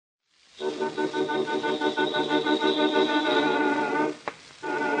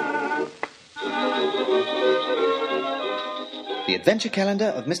Adventure Calendar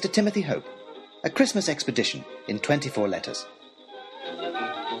of Mr. Timothy Hope, a Christmas expedition in 24 letters.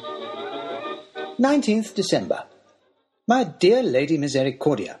 19th December. My dear Lady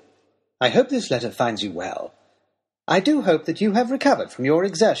Misericordia, I hope this letter finds you well. I do hope that you have recovered from your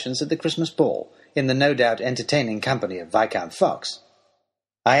exertions at the Christmas ball, in the no doubt entertaining company of Viscount Fox.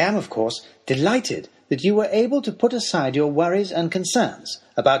 I am, of course, delighted that you were able to put aside your worries and concerns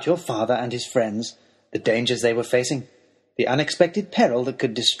about your father and his friends, the dangers they were facing, the unexpected peril that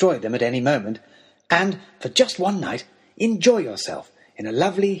could destroy them at any moment, and, for just one night, enjoy yourself in a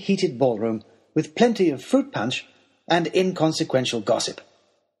lovely heated ballroom with plenty of fruit punch and inconsequential gossip.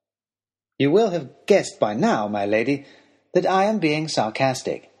 You will have guessed by now, my lady, that I am being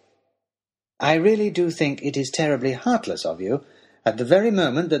sarcastic. I really do think it is terribly heartless of you, at the very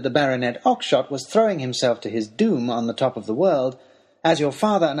moment that the Baronet Oxshott was throwing himself to his doom on the top of the world, as your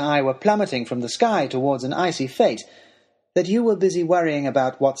father and I were plummeting from the sky towards an icy fate, that you were busy worrying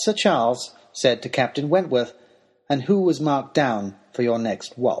about what Sir Charles said to Captain Wentworth, and who was marked down for your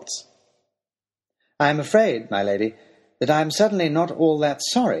next waltz. I am afraid, my lady, that I am certainly not all that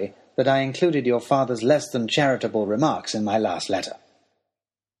sorry that I included your father's less-than-charitable remarks in my last letter.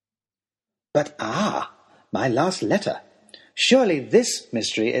 But my last letter! Surely this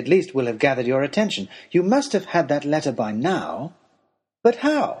mystery at least will have gathered your attention. You must have had that letter by now. But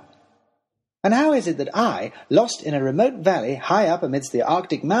how? And how is it that I, lost in a remote valley high up amidst the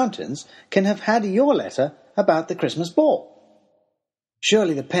Arctic mountains, can have had your letter about the Christmas ball?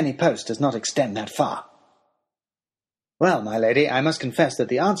 Surely the penny post does not extend that far. Well, my lady, I must confess that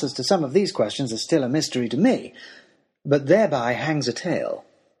the answers to some of these questions are still a mystery to me, but thereby hangs a tale.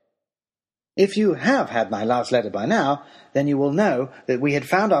 If you have had my last letter by now, then you will know that we had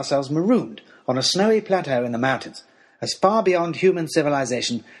found ourselves marooned on a snowy plateau in the mountains, as far beyond human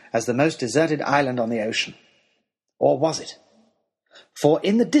civilization as the most deserted island on the ocean. Or was it? For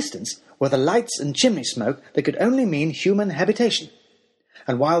in the distance were the lights and chimney smoke that could only mean human habitation.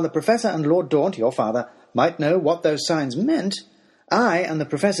 And while the Professor and Lord Daunt, your father, might know what those signs meant, I and the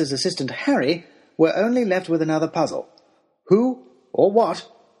Professor's assistant Harry were only left with another puzzle. Who, or what,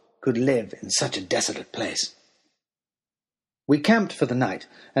 could live in such a desolate place? We camped for the night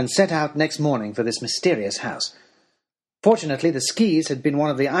and set out next morning for this mysterious house. Fortunately, the skis had been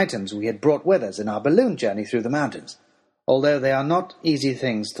one of the items we had brought with us in our balloon journey through the mountains, although they are not easy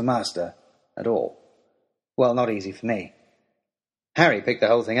things to master at all. Well, not easy for me. Harry picked the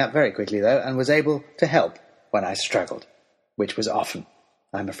whole thing up very quickly, though, and was able to help when I struggled, which was often,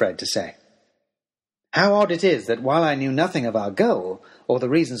 I'm afraid to say. How odd it is that while I knew nothing of our goal, or the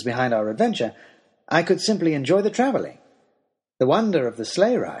reasons behind our adventure, I could simply enjoy the travelling, the wonder of the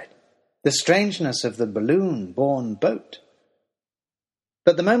sleigh ride, the strangeness of the balloon-borne boat.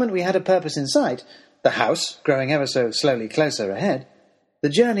 But the moment we had a purpose in sight, the house growing ever so slowly closer ahead, the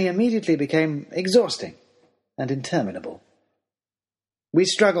journey immediately became exhausting and interminable. We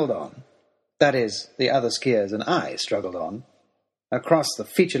struggled on, that is, the other skiers and I struggled on, across the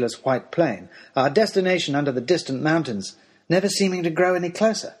featureless white plain, our destination under the distant mountains, never seeming to grow any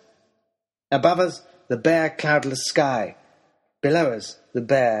closer. Above us, the bare cloudless sky, below us, the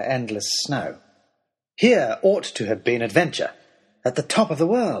bare endless snow. Here ought to have been adventure, at the top of the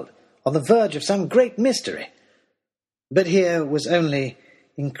world, on the verge of some great mystery. But here was only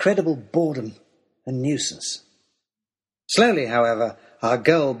incredible boredom and nuisance. Slowly, however, our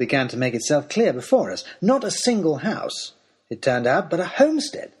goal began to make itself clear before us. Not a single house, it turned out, but a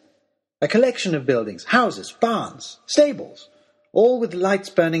homestead. A collection of buildings, houses, barns, stables, all with lights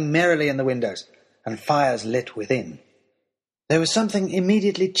burning merrily in the windows and fires lit within. There was something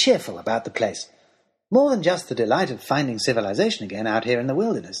immediately cheerful about the place. More than just the delight of finding civilization again out here in the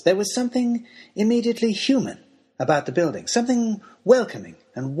wilderness, there was something immediately human about the building, something welcoming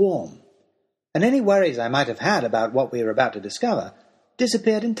and warm. And any worries I might have had about what we were about to discover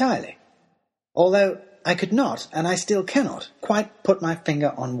disappeared entirely, although I could not, and I still cannot, quite put my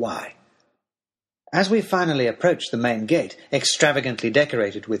finger on why. As we finally approached the main gate, extravagantly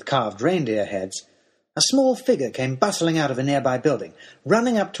decorated with carved reindeer heads, a small figure came bustling out of a nearby building,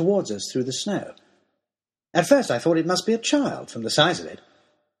 running up towards us through the snow. At first I thought it must be a child, from the size of it,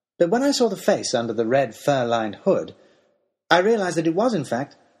 but when I saw the face under the red fur-lined hood, I realized that it was, in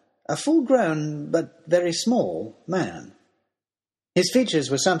fact, a full-grown, but very small, man. His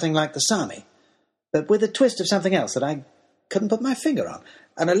features were something like the Sami, but with a twist of something else that I couldn't put my finger on,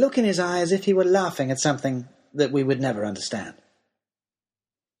 and a look in his eye as if he were laughing at something that we would never understand.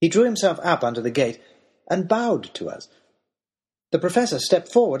 He drew himself up under the gate and bowed to us. The Professor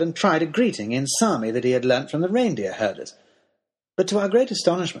stepped forward and tried a greeting in Sami that he had learnt from the reindeer herders, but to our great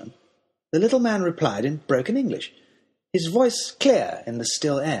astonishment, the little man replied in broken English. his voice clear in the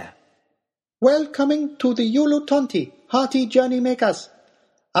still air. "Welcoming to the Yulu Tonti, hearty journey makers.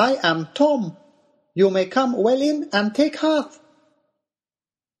 I am Tom. You may come well in and take hearth."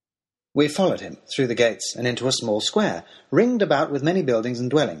 We followed him through the gates and into a small square, ringed about with many buildings and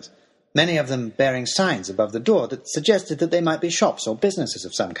dwellings, many of them bearing signs above the door that suggested that they might be shops or businesses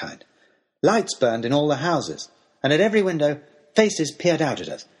of some kind. Lights burned in all the houses, and at every window faces peered out at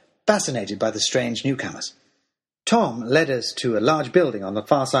us, fascinated by the strange newcomers. Tom led us to a large building on the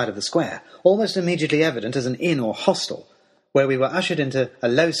far side of the square, almost immediately evident as an inn or hostel, where we were ushered into a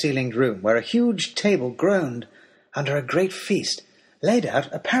low-ceilinged room where a huge table groaned under a great feast, laid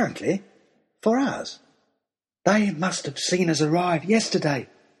out, apparently, for us. "They must have seen us arrive yesterday,"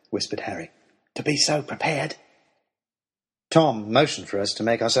 whispered Harry, "to be so prepared." Tom motioned for us to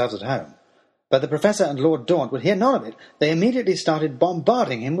make ourselves at home, but the Professor and Lord Daunt would hear none of it. They immediately started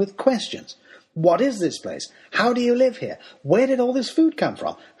bombarding him with questions. "What is this place? How do you live here? Where did all this food come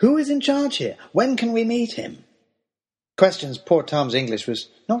from? Who is in charge here? When can we meet him?" Questions poor Tom's English was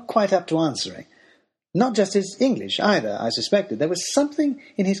not quite up to answering. Not just his English, either, I suspected. There was something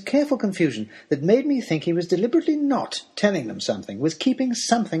in his careful confusion that made me think he was deliberately not telling them something, was keeping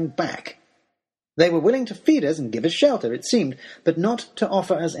something back. They were willing to feed us and give us shelter, it seemed, but not to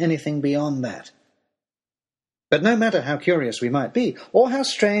offer us anything beyond that. But no matter how curious we might be, or how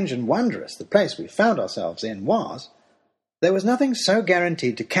strange and wondrous the place we found ourselves in was, there was nothing so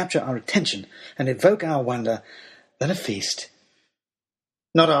guaranteed to capture our attention and evoke our wonder than a feast.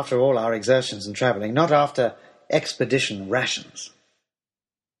 Not after all our exertions and travelling, not after expedition rations.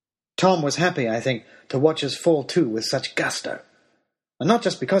 Tom was happy, I think, to watch us fall to with such gusto, and not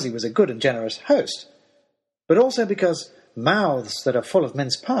just because he was a good and generous host, but also because mouths that are full of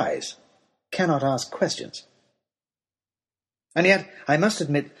mince pies cannot ask questions. And yet, I must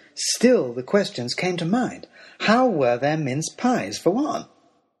admit, still the questions came to mind. How were their mince pies, for one?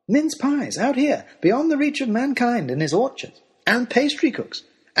 Mince pies, out here, beyond the reach of mankind in his orchards, and pastry cooks,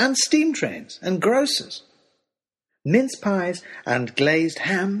 and steam trains, and grocers. Mince pies and glazed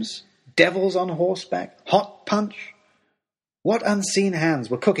hams, devils on horseback, hot punch. What unseen hands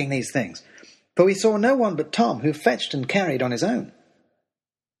were cooking these things? For we saw no one but Tom, who fetched and carried on his own.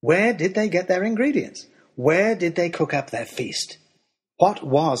 Where did they get their ingredients? Where did they cook up their feast? What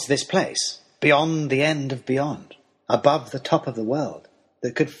was this place, beyond the end of beyond, above the top of the world,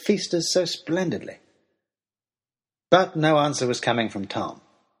 that could feast us so splendidly? But no answer was coming from Tom,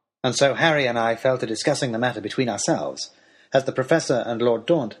 and so Harry and I fell to discussing the matter between ourselves, as the Professor and Lord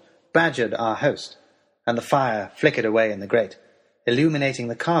Daunt badgered our host, and the fire flickered away in the grate, illuminating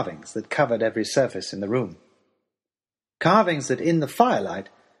the carvings that covered every surface in the room. Carvings that in the firelight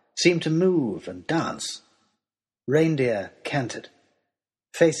seemed to move and dance. Reindeer cantered.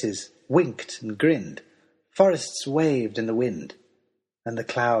 Faces winked and grinned. Forests waved in the wind, and the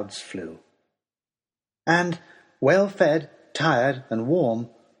clouds flew. And, well-fed, tired, and warm,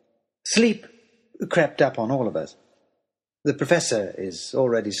 sleep crept up on all of us. The Professor is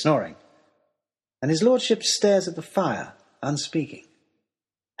already snoring, and his lordship stares at the fire, unspeaking.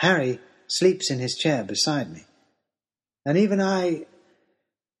 Harry sleeps in his chair beside me, and even I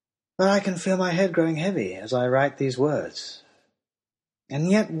can feel my head growing heavy as I write these words. And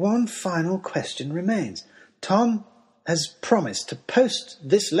yet one final question remains. Tom has promised to post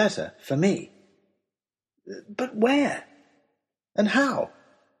this letter for me. But where? And how?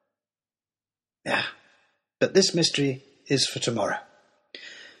 But this mystery is for tomorrow.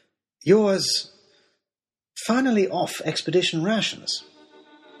 Yours, finally off expedition rations,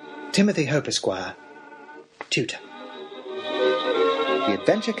 Timothy Hope, Esquire, Tutor. The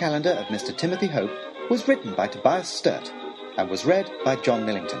Adventure Calendar of Mr. Timothy Hope was written by Tobias Sturt and was read by John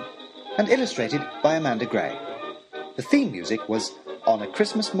Millington and illustrated by Amanda Gray. The theme music was On a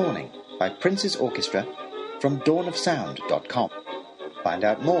Christmas Morning by Prince's Orchestra from dawnofsound.com. Find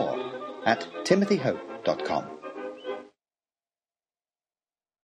out more at timothyhope.com.